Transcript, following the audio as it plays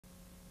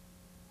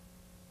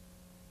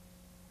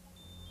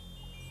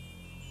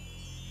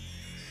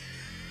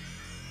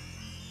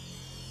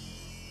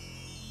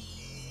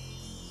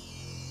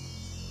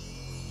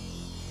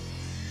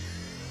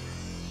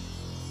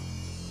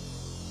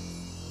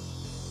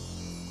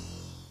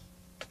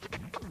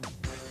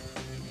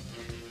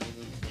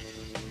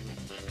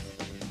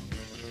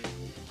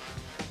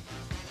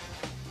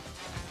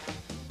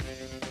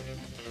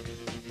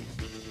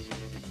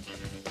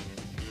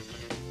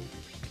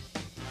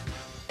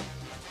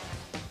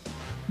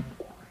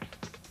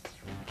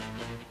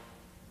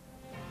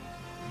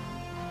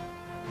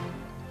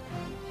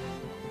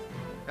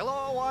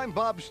I'm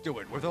Bob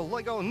Stewart with a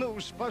LEGO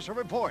News Special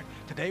Report.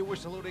 Today we're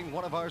saluting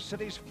one of our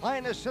city's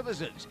finest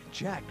citizens,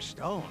 Jack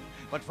Stone.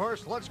 But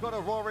first, let's go to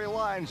Rory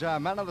Lyons, our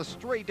man on the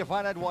street, to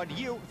find out what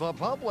you, the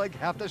public,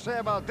 have to say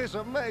about this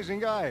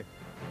amazing guy.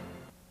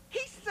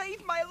 He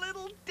saved my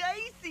little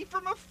Daisy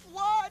from a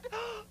flood.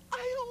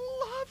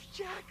 I love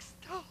Jack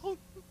Stone.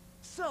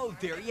 So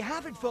there you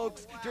have it,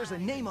 folks. There's a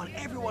name on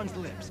everyone's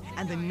lips,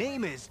 and the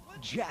name is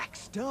Jack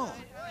Stone,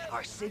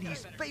 our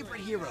city's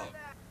favorite hero.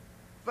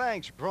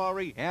 Thanks,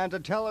 Rory. And to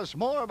tell us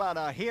more about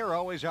our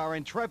hero is our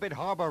intrepid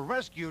harbor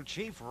rescue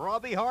chief,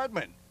 Robbie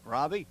Hardman.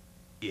 Robbie?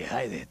 Yeah,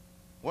 hi there.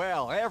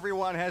 Well,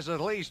 everyone has at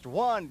least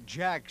one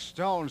Jack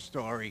Stone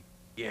story.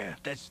 Yeah,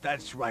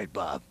 that's right,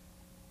 Bob.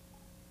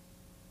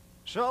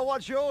 So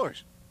what's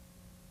yours?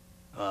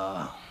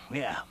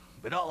 Yeah,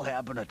 it all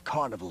happened at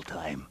carnival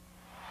time.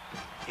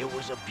 It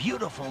was a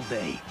beautiful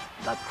day.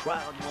 The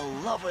crowd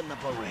were loving the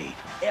parade.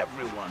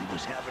 Everyone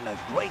was having a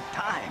great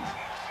time.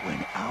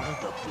 When out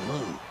of the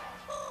blue...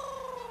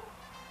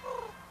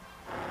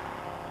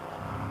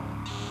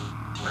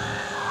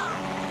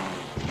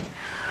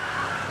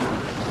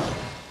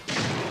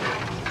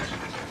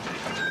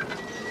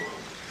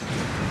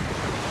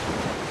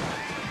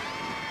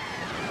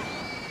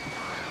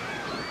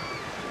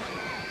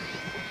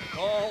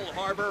 Call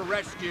Harbor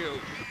Rescue.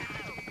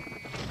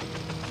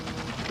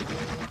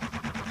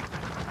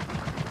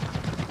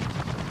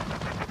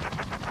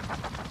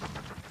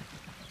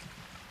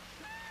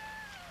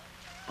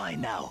 By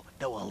now,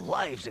 there were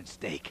lives at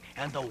stake,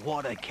 and the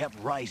water kept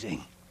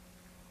rising.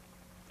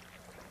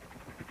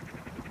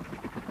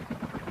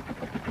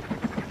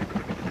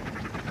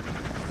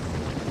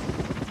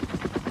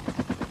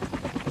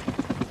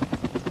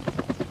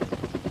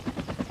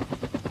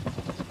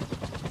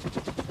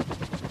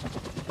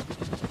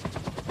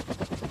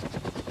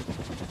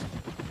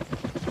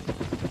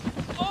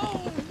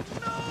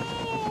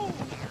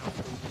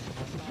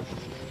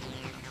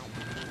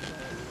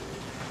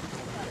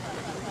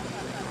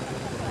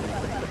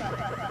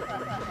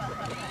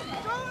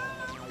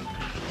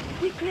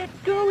 We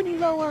can't go any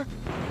lower.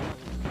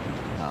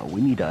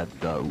 We need a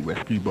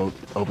rescue boat,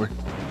 over.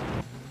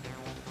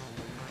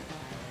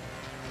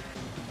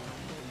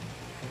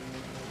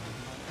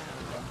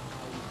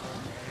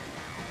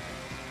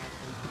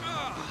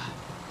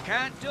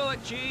 Can't do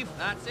it, Chief.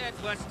 That's it.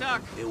 We're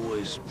stuck. It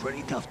was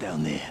pretty tough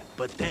down there,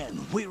 but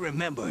then we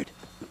remembered.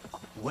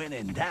 When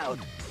in doubt,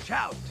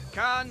 shout.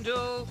 Can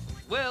do,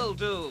 will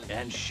do.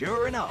 And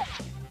sure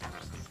enough,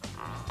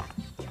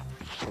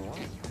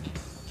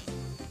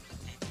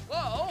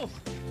 Whoa!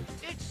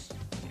 It's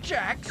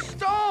Jack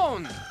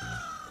Stone!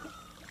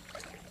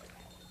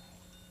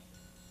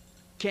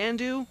 Can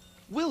do,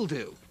 will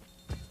do.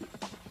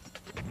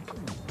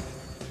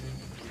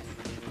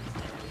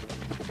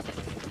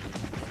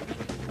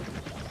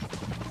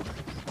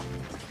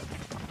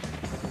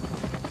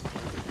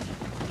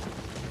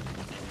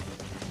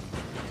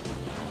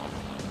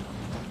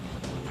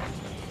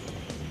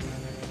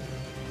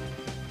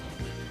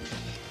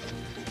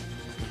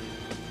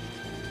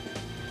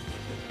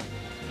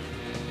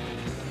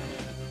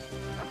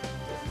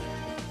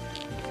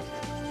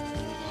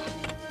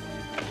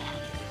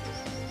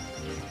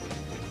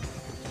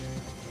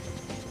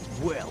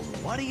 well,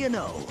 what do you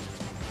know?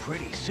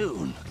 Pretty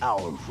soon,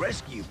 our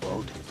rescue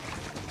boat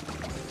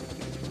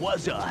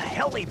was a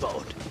heli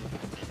boat.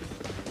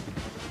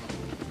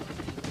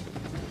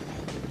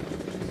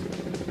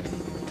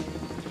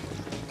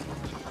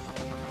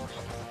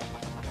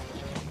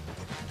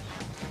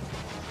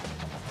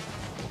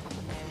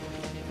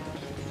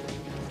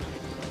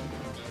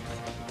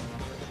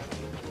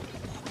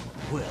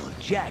 Well,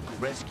 Jack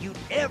rescued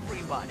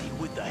everybody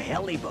with the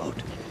heli boat.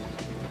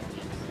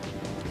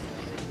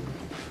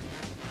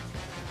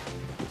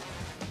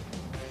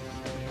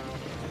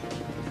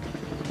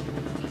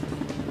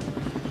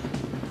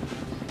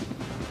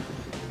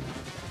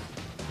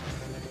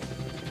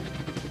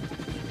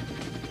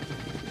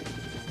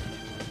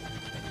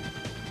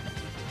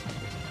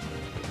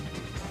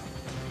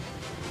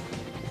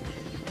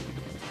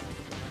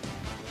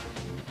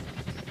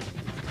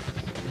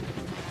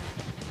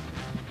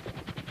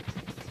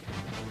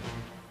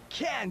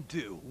 Can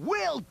do,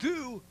 will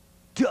do,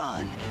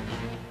 done.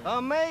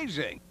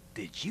 Amazing.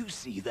 Did you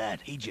see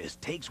that? He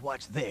just takes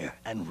what's there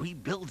and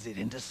rebuilds it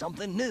into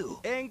something new.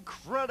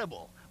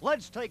 Incredible.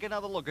 Let's take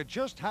another look at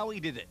just how he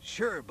did it.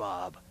 Sure,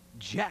 Bob.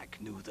 Jack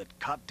knew that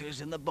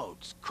cutters in the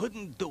boats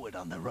couldn't do it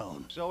on their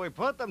own. So we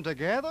put them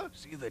together?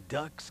 See the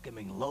duck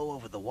skimming low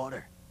over the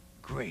water?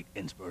 Great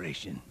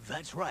inspiration.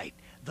 That's right.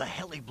 The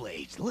heli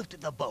blades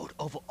lifted the boat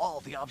over all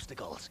the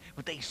obstacles,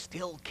 but they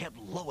still kept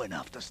low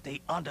enough to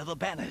stay under the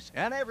banners.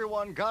 And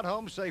everyone got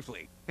home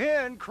safely.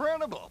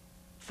 Incredible.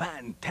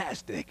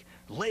 Fantastic.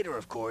 Later,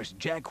 of course,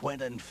 Jack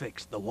went and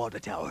fixed the water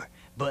tower,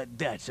 but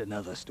that's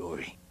another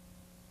story.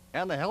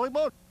 And the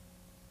heliboat?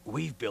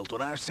 We've built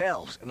one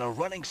ourselves and are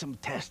running some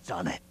tests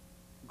on it.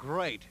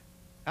 Great.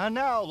 And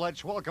now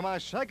let's welcome our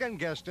second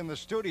guest in the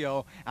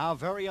studio, our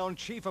very own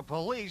Chief of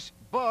Police,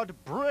 Bud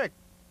Brick.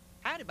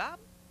 Howdy, Bob.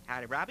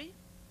 Howdy, Robbie.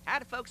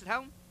 Howdy, folks at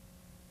home.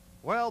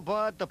 Well,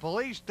 Bud, the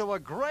police do a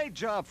great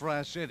job for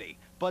our city.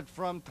 But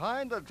from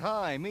time to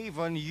time,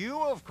 even you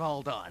have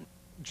called on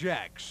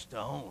Jack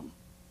Stone.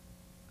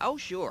 Oh,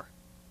 sure.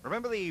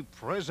 Remember the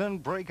prison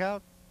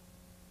breakout?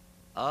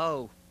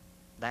 Oh,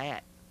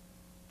 that.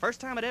 First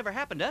time it ever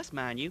happened to us,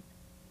 mind you.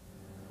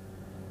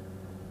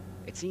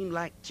 It seemed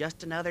like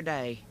just another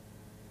day.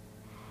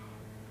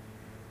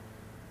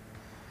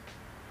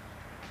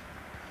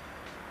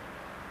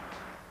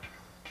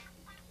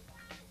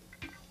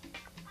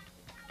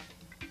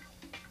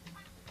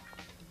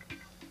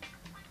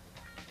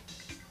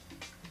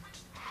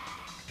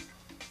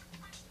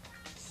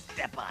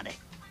 Step on it.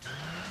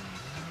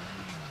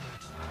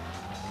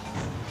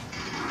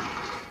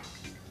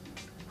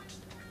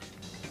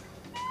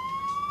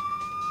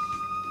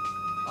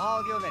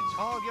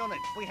 All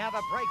units, we have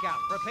a breakout.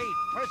 Repeat,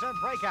 prison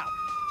breakout.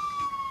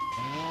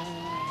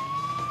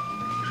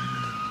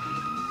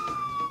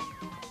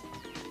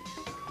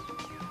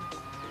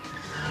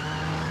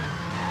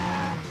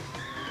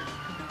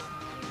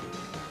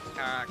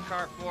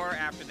 Car 4,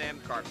 after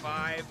them, car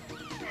 5.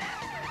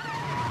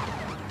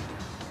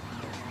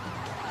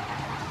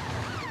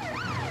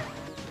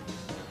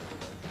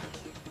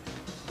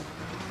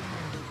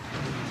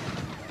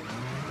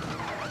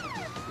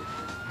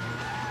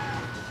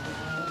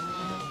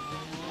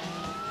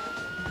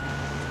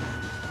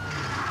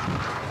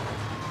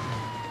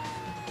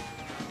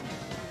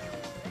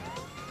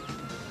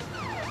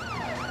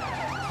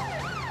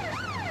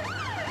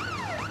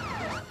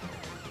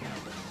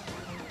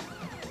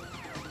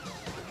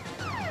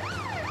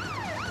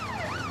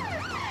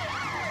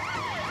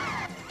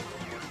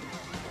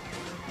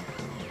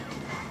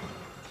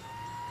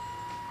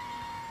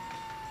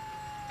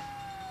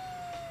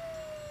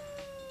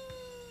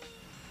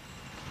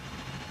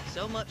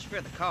 So much for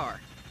the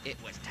car. It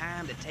was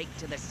time to take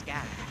to the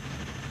sky.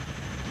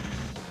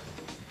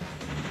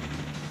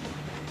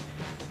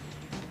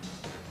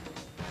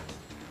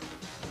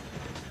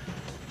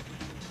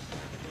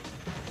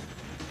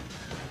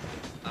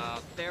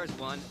 There's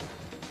one.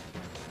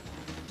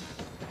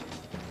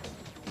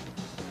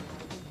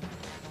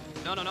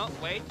 No,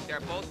 wait.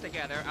 They're both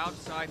together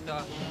outside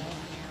the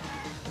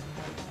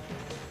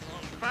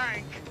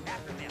bank.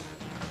 After them.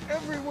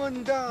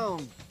 Everyone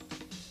down!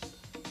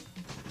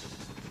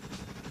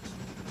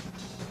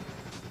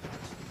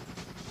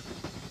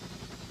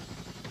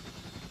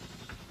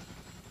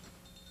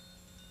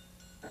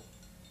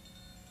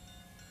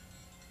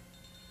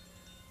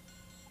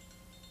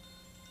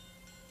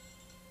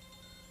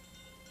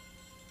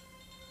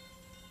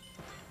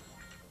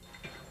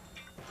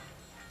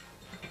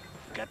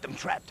 Got them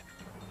trapped.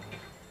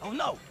 Oh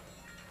no!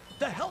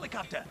 The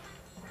helicopter!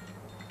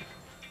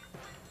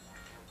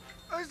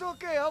 It's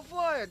okay, I'll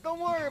fly it. Don't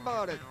worry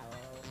about it.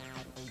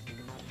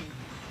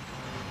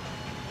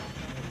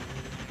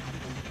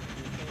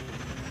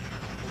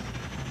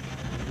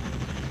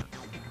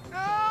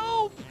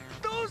 Help!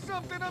 Do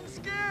something, I'm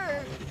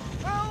scared!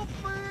 Help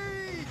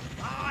me!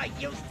 Ah,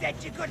 you said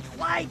you could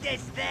fly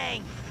this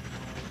thing!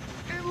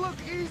 It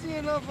looked easy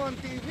enough on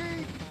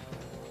TV.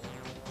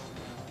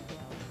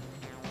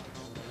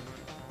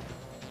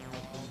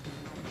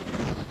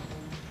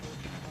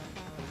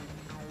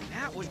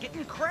 Now it was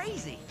getting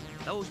crazy.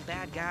 Those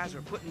bad guys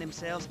were putting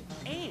themselves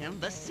and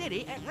the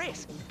city at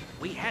risk.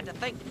 We had to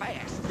think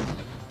fast.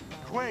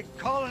 Quick,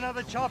 call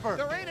another chopper.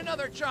 There ain't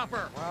another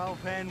chopper. Well,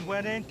 then,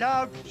 when in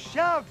doubt,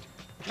 shout!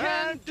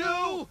 Can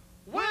do,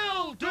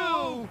 will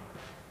do.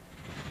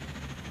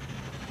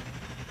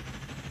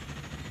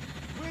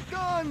 We're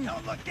done!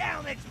 Don't look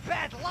down, it's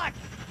bad luck!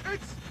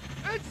 It's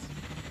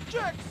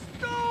Jack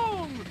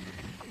Stone!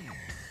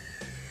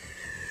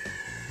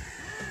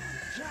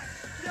 Jack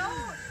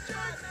Stone!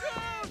 Jack Stone!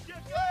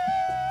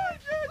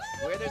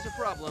 Where there's a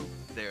problem,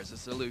 there's a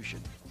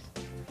solution.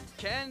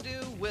 Can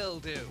do, will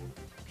do.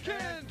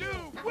 Can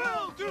do,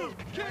 will do!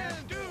 Can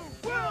do,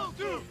 will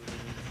do!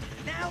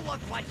 Now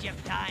look what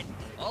you've done!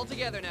 All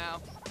together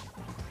now.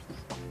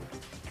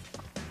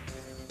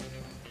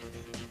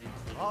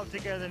 All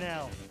together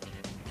now.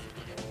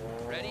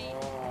 Ready?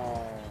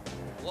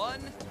 1,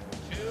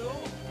 2,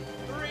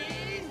 3,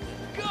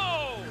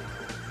 go!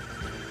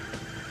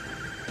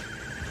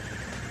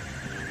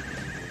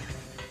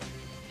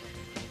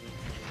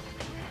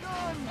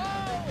 Done!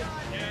 Oh,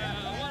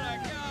 yeah, what a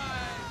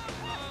guy!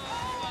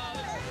 Oh, wow,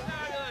 this is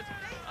fabulous!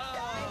 Oh,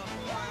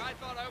 boy, I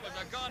thought I was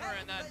a gunner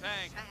in that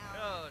bank.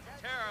 Oh,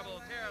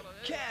 terrible, terrible.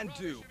 Can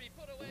do, Should be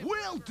put away.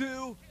 will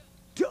do,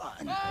 done!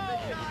 Oh,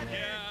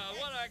 yeah,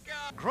 what a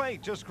guy!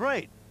 Great, just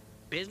great.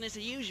 Business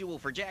as usual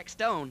for Jack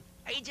Stone.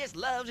 He just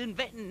loves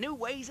inventing new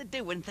ways of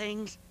doing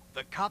things.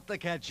 The cop that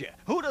catch you.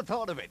 Who'd have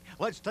thought of it?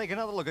 Let's take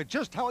another look at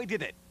just how he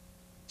did it.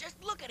 Just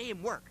look at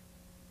him work.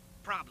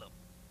 Problem,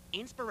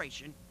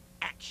 inspiration,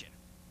 action.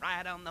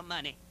 Right on the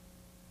money.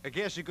 I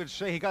guess you could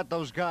say he got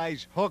those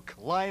guys hook,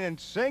 line, and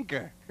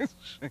sinker.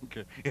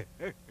 Sinker.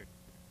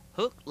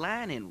 Hook,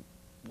 line, and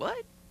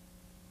what?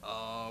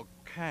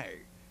 Okay.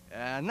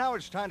 Now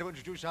it's time to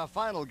introduce our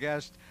final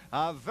guest.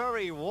 A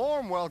very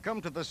warm welcome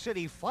to the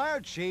city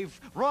fire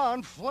chief,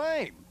 Ron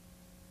Flame.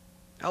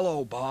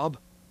 Hello, Bob.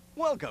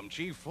 Welcome,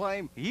 Chief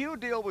Flame. You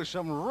deal with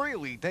some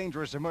really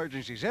dangerous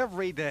emergencies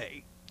every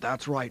day.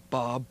 That's right,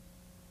 Bob.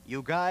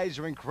 You guys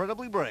are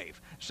incredibly brave.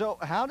 So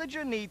how did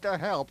you need the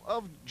help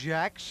of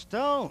Jack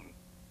Stone?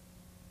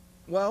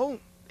 Well,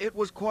 it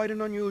was quite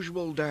an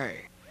unusual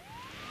day.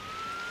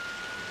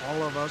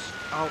 All of us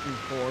out in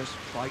force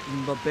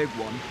fighting the big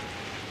one.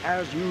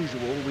 As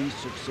usual, we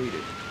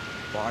succeeded.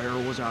 Fire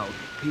was out,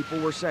 people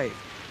were safe.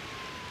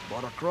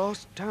 But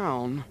across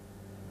town...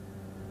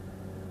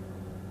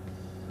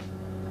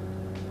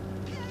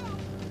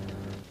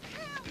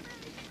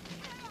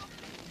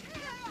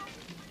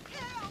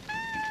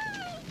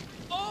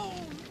 Oh,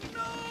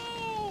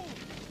 no!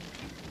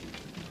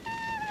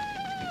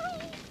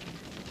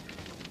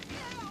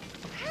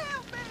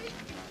 Help me!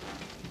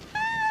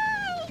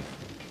 Help!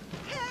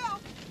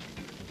 Help!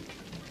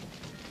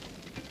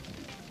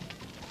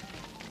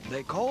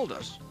 They called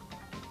us.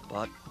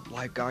 But,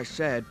 like I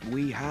said,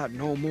 we had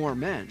no more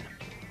men.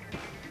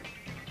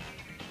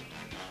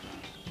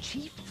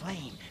 Chief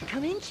Flame,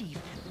 come in, Chief.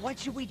 What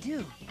should we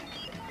do?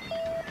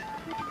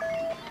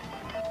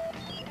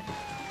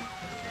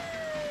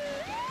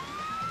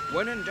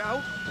 When in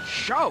doubt,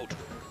 shout!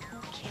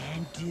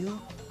 Can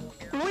do.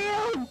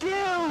 Will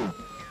do!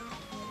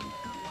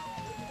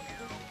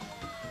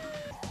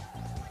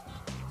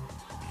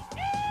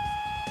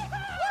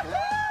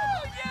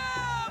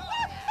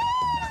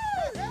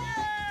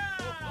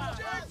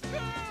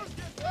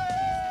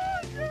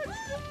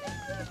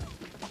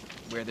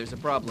 Where there's a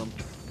problem,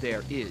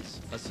 there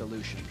is a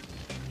solution.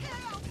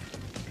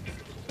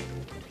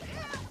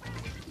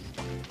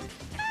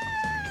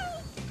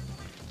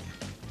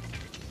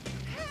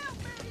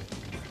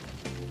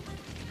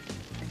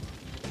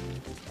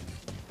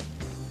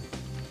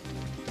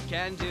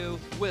 Can do,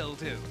 will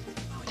do.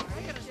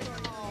 We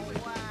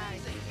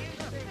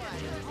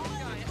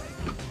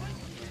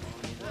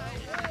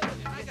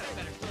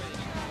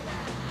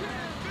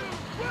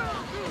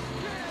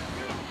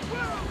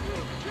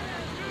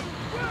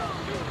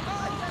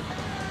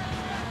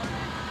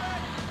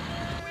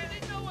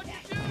didn't know what to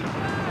do.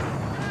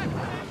 Jack,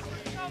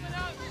 coming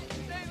out,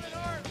 saving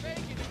our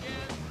bacon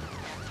again.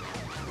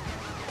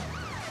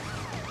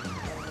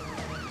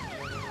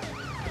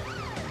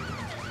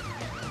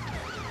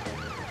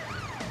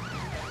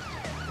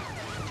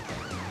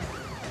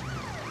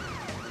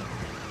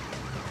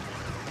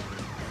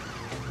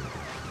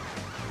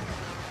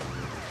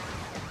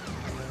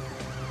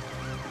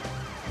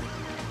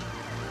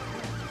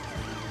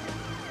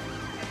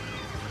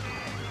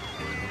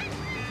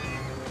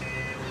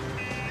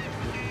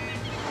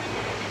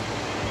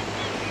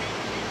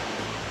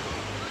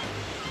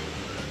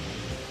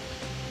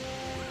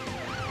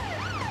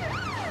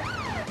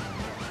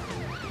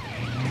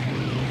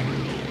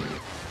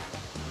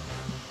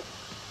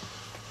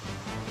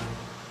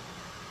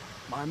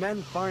 My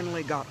men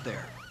finally got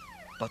there,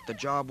 but the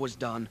job was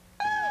done.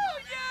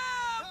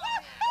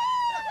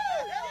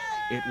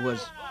 It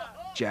was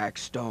Jack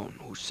Stone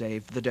who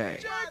saved the day.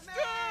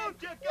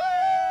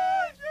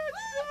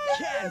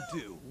 Can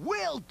do,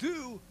 will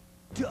do,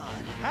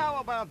 done. How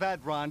about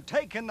that, Ron?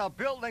 Taking the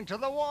building to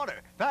the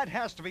water. That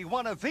has to be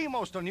one of the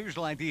most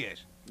unusual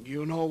ideas.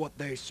 You know what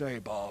they say,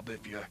 Bob,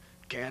 if you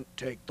can't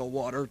take the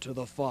water to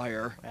the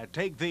fire.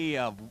 Take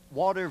the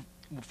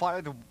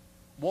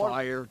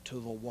fire to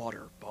the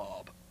water,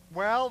 Bob.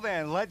 Well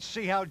then, let's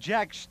see how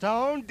Jack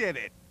Stone did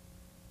it.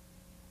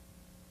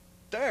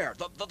 There,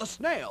 the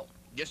snail.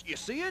 You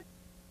see it?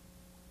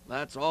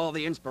 That's all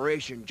the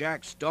inspiration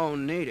Jack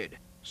Stone needed.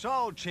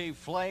 So, Chief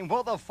Flame,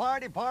 will the fire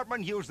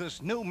department use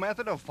this new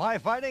method of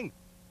firefighting?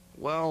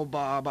 Well,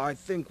 Bob, I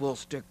think we'll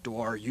stick to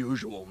our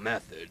usual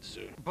methods.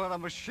 But a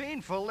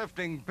machine for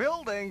lifting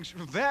buildings,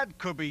 that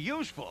could be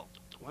useful.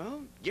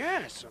 Well,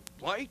 yes,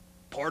 light,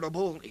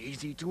 portable,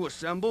 easy to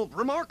assemble,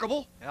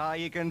 remarkable.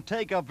 You can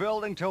take a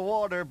building to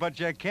water, but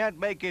you can't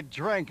make it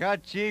drink, huh,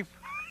 Chief?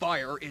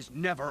 Fire is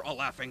never a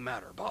laughing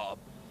matter, Bob.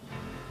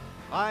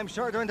 I'm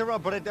sorry to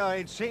interrupt, but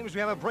it seems we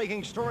have a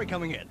breaking story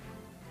coming in.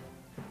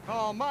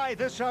 Oh my,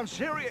 this sounds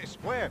serious.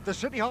 Where? The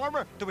city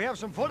harbor? Do we have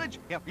some footage?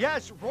 Yep.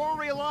 Yes,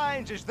 Rory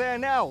Lyons is there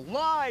now,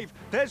 live.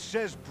 This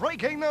is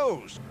breaking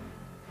news.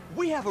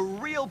 We have a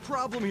real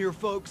problem here,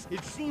 folks.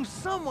 It seems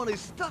someone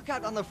is stuck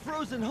out on the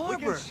frozen We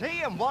harbor. can see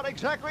him. What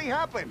exactly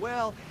happened?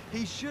 Well,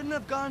 he shouldn't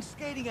have gone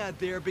skating out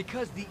there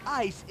because the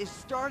ice is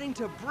starting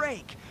to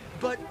break.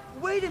 But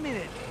wait a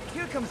minute,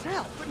 here comes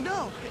help. But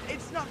no,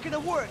 it's not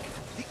gonna work.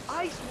 The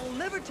ice will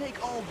never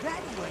take all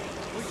that way.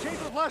 We see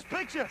the last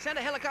picture. Send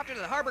a helicopter to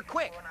the harbor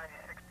quick.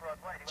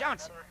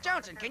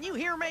 Johnson, can you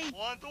hear me?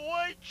 On the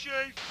way,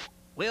 Chief.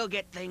 We'll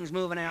get things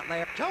moving out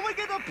there. Can we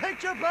get the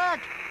picture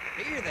back?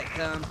 Here they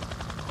come.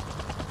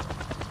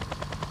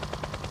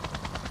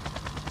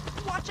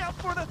 Watch out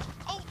for the...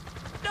 Oh,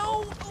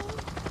 no!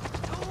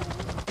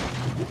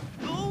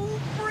 Oh,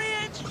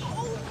 bridge!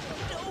 Oh,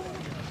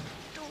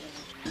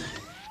 no!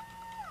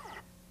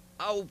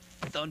 Oh,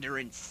 thunder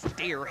and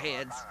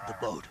steerheads. The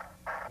boat.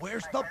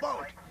 Where's the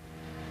boat?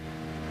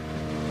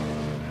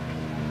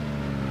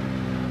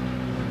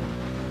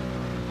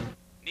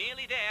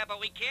 Nearly there, but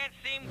we can't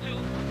seem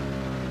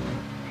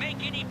to make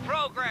any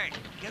progress.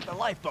 Get the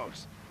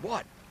lifeboats.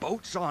 What?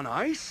 Boats on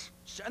ice?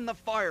 Send the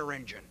fire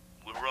engine.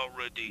 We're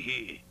already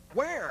here.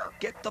 Where?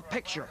 Get the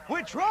picture.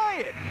 We're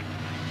trying!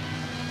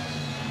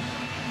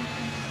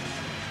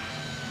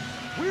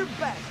 We're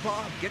back,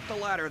 Bob. Get the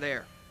ladder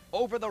there.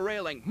 Over the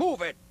railing.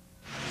 Move it!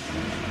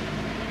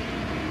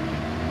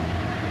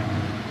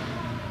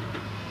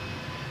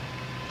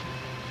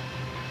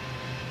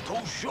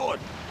 Too short.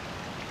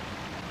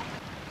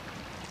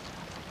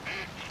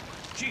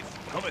 Chief,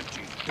 come in,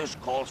 Chief. This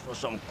calls for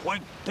some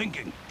quick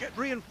thinking. Get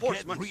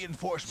reinforcements. Get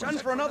reinforcements.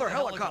 Send for another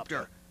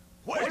helicopter.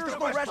 Where's the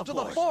rest of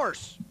the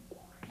force?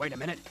 Wait a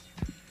minute.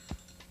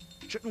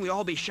 Shouldn't we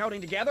all be shouting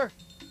together?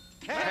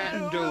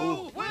 Can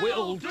do,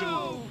 will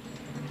do.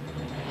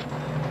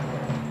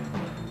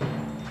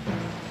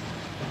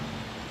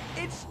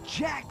 It's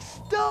Jack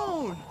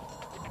Stone!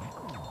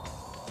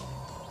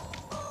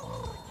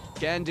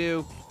 Can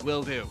do,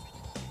 will do.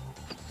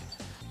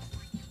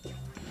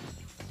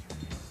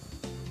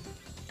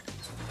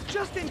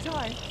 Just in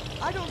time.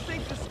 I don't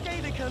think the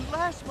skater can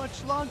last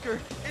much longer.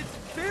 It's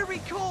very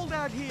cold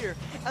out here,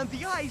 and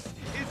the ice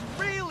is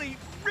really,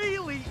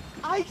 really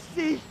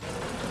icy.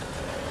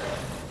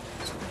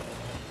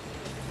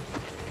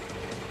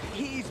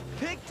 He's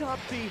picked up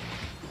the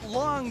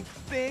long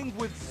thing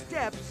with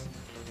steps,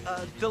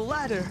 the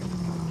ladder.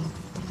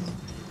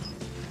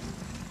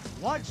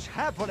 What's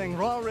happening,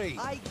 Rory?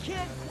 I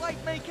can't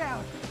quite make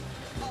out.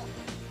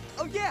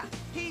 Oh yeah,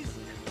 he's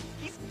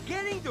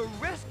getting the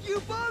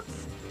rescue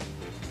boats.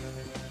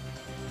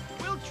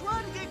 We'll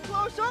try to get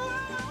closer.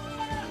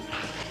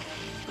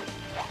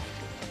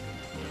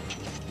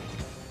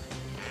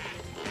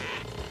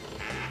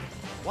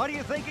 What do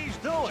you think he's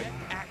doing?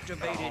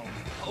 Activated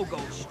pogo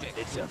stick.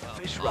 It's a with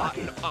fish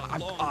rocket.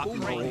 long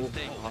boomerang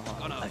thing. It's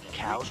gonna A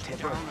cow push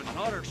tipper. down an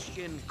otter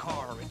skin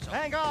car. It's a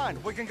Hang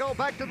on, we can go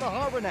back to the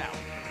harbor now.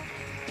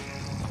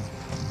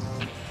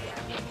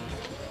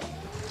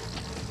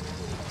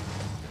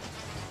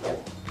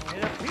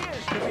 It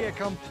appears to be a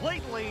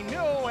completely new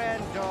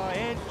and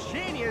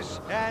ingenious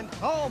and,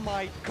 oh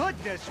my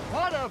goodness,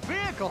 what a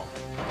vehicle!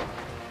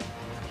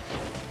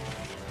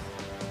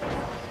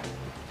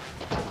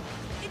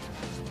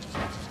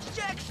 It's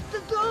Jack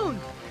Stone.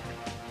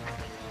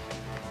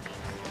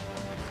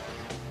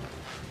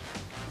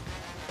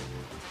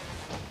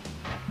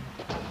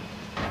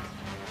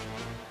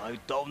 I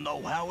don't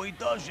know how he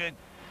does it.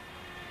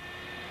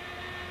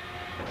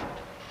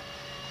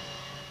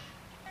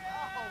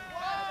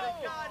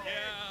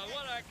 Yeah,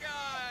 what a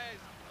guys!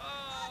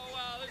 Oh,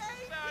 wow, this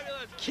is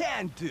fabulous!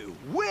 Can do,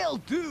 will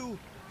do,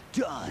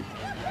 done.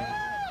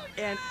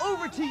 And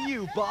over to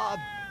you, Bob.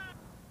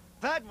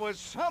 That was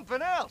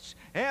something else.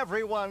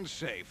 Everyone's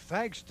safe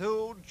thanks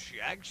to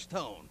Jack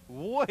Stone,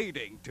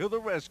 wading to the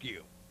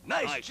rescue.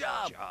 Nice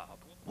job.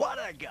 What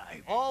a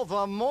guy. All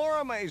the more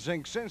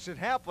amazing since it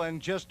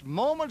happened just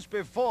moments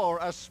before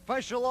a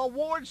special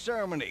award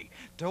ceremony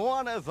to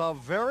honor the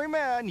very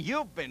man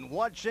you've been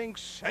watching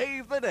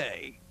save the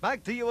day.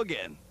 Back to you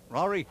again,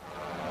 Rory.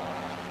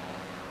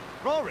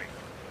 Rory!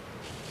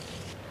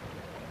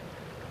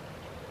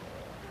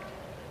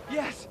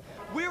 Yes,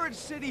 we're at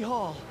City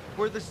Hall,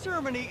 where the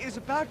ceremony is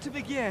about to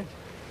begin.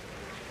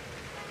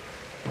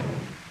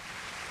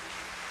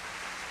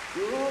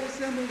 We're all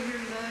assembled here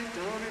tonight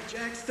to honor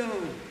Jack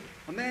Stone,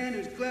 a man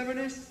whose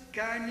cleverness,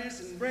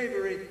 kindness, and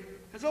bravery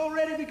has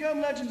already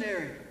become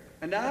legendary.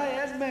 And I,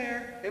 as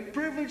mayor, am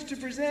privileged to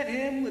present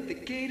him with the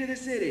key to the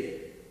city.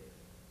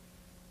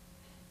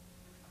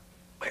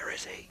 Where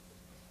is he?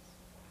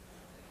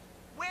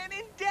 When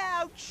in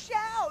doubt,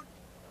 shout!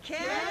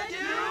 Can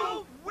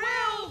do,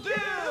 will do!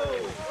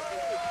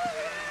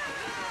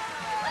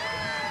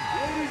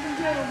 Ladies and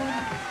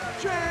gentlemen,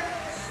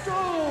 Jack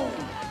Stone!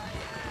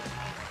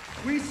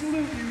 We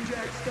salute you,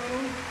 Jack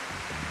Stone.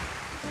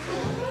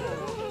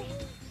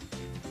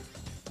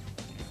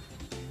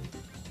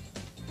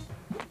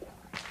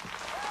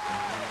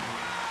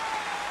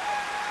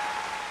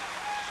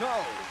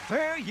 So,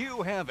 there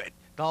you have it.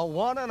 The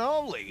one and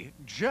only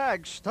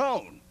Jack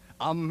Stone.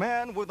 A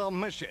man with a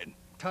mission.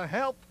 To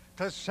help,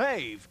 to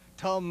save,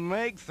 to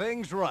make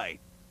things right.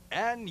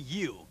 And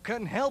you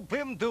can help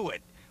him do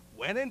it.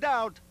 When in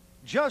doubt,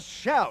 just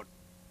shout.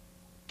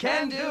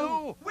 Can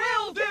do,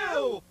 will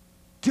do!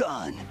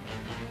 Done.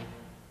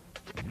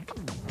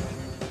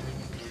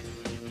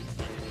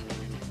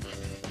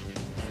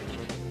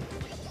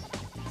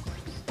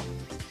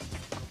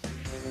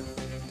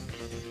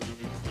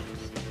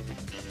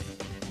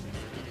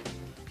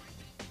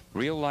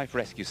 Real-life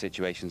rescue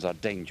situations are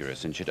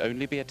dangerous and should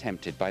only be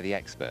attempted by the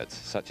experts,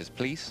 such as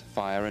police,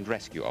 fire and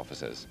rescue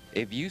officers.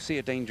 If you see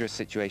a dangerous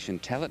situation,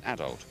 tell an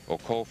adult or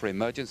call for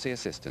emergency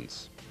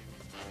assistance.